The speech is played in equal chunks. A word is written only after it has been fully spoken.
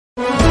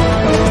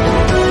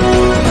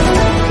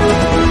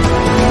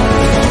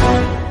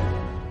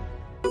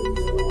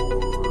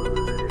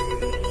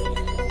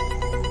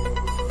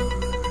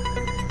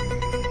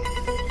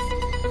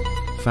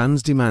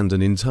Fans demand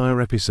an entire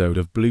episode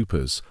of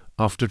Bloopers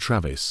after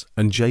Travis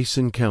and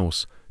Jason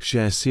Kelce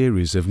share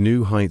series of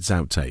New Heights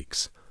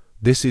outtakes.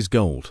 This is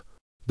gold.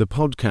 The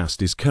podcast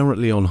is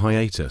currently on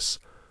hiatus,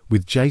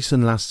 with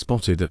Jason last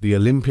spotted at the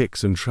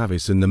Olympics and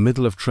Travis in the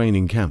middle of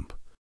training camp.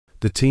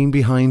 The team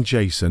behind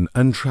Jason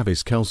and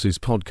Travis Kelce's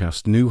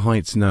podcast New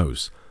Heights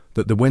knows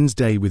that the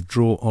Wednesday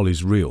withdrawal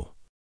is real.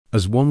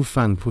 As one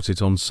fan put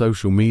it on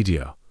social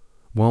media,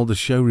 while the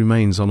show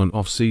remains on an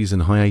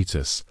off-season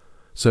hiatus,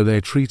 so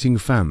they're treating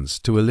fans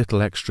to a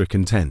little extra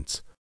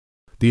content.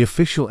 The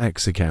official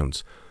X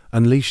account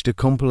unleashed a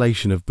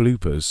compilation of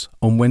bloopers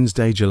on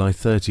Wednesday, July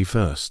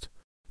 31st,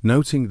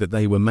 noting that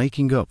they were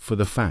making up for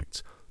the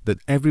fact that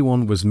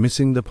everyone was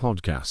missing the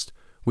podcast,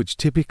 which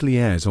typically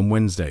airs on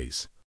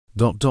Wednesdays.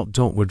 We're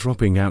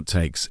dropping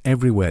outtakes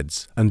every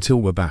Weds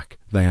until we're back,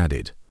 they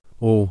added.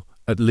 Or,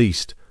 at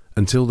least,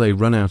 until they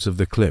run out of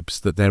the clips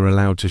that they're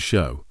allowed to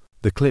show.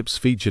 The clips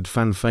featured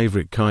fan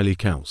favorite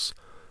Kelce,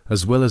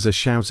 as well as a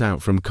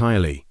shout-out from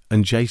Kylie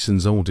and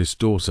Jason's oldest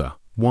daughter,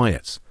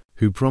 Wyatt,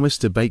 who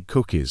promised to bake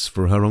cookies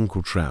for her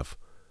Uncle Trav,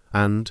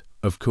 and,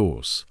 of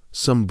course,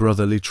 some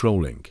brotherly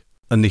trolling.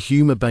 And the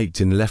humour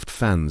baked in left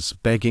fans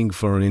begging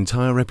for an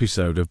entire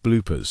episode of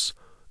bloopers,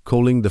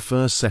 calling the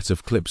first set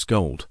of clips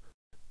gold.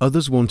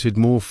 Others wanted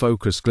more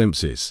focused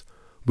glimpses,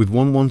 with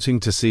one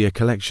wanting to see a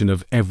collection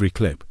of every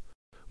clip,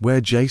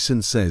 where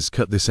Jason says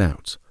cut this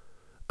out,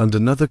 and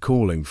another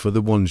calling for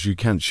the ones you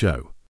can't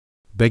show,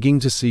 begging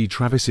to see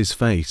Travis's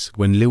face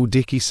when Lil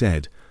Dicky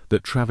said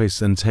that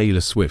Travis and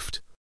Taylor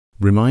Swift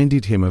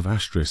reminded him of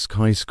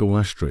High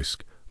School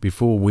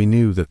before we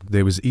knew that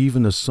there was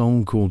even a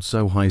song called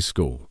So High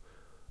School.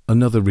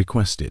 Another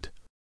requested,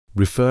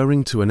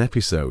 referring to an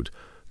episode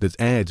that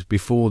aired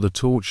before the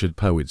Tortured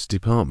Poets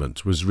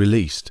department was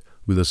released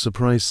with a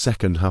surprise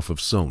second half of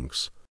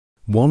songs,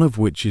 one of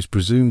which is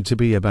presumed to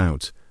be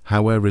about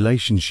how her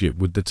relationship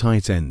with the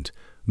tight end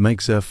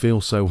makes her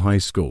feel so high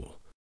school.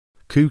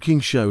 Cooking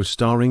show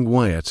starring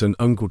Wyatt and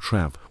Uncle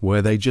Trav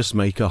where they just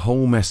make a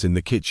whole mess in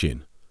the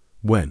kitchen.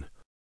 When?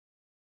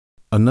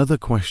 Another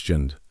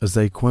questioned as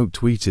they quote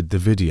tweeted the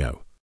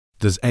video.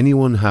 Does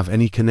anyone have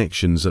any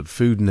connections at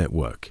Food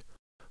Network?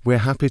 We're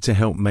happy to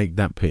help make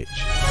that pitch.